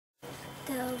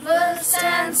The world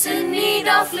stands in need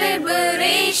of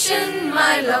liberation,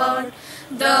 my Lord.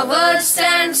 The world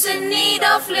stands in need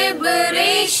of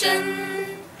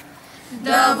liberation.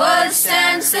 The world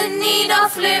stands in need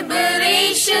of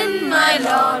liberation, my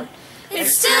Lord. It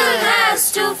still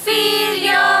has to feel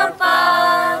your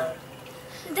power.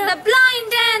 The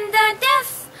blind and the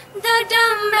deaf, the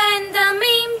dumb and the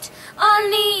maimed, all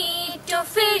need to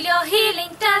feel your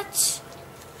healing touch.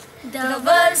 The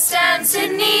world stands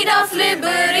in need of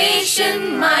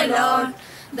liberation, my Lord.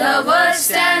 The world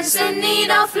stands in need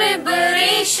of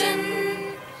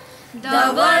liberation.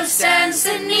 The world stands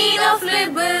in need of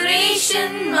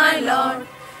liberation, my Lord.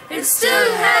 It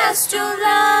still has to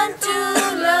learn to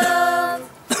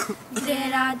love.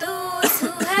 There are those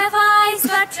who have eyes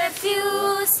but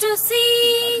refuse to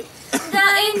see the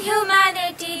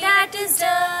inhumanity that is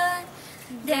done.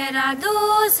 There are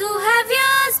those who have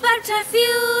ears but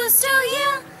refuse to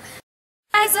hear the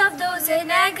cries of those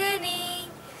in agony.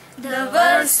 The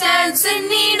world stands in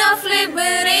need of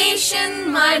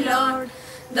liberation, my Lord.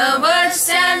 The world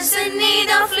stands in need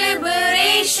of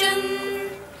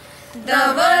liberation.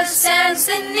 The world stands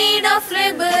in need of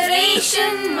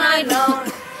liberation, my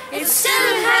Lord. It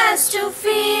still has to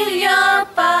feel your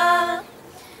power.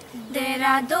 There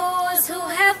are those who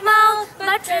have mouth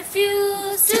but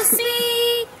refuse to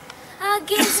speak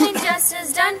against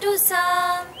injustice done to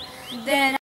some.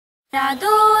 There are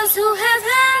those who have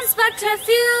hands but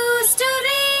refuse to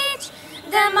reach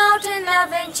them out in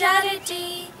love and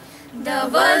charity. The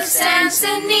world stands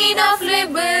in need of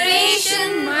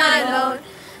liberation, my Lord.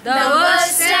 The world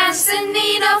stands in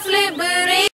need of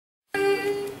liberation.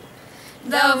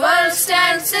 The world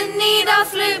stands in need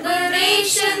of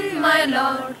liberation, my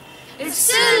Lord. It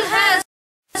still has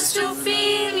to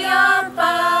feel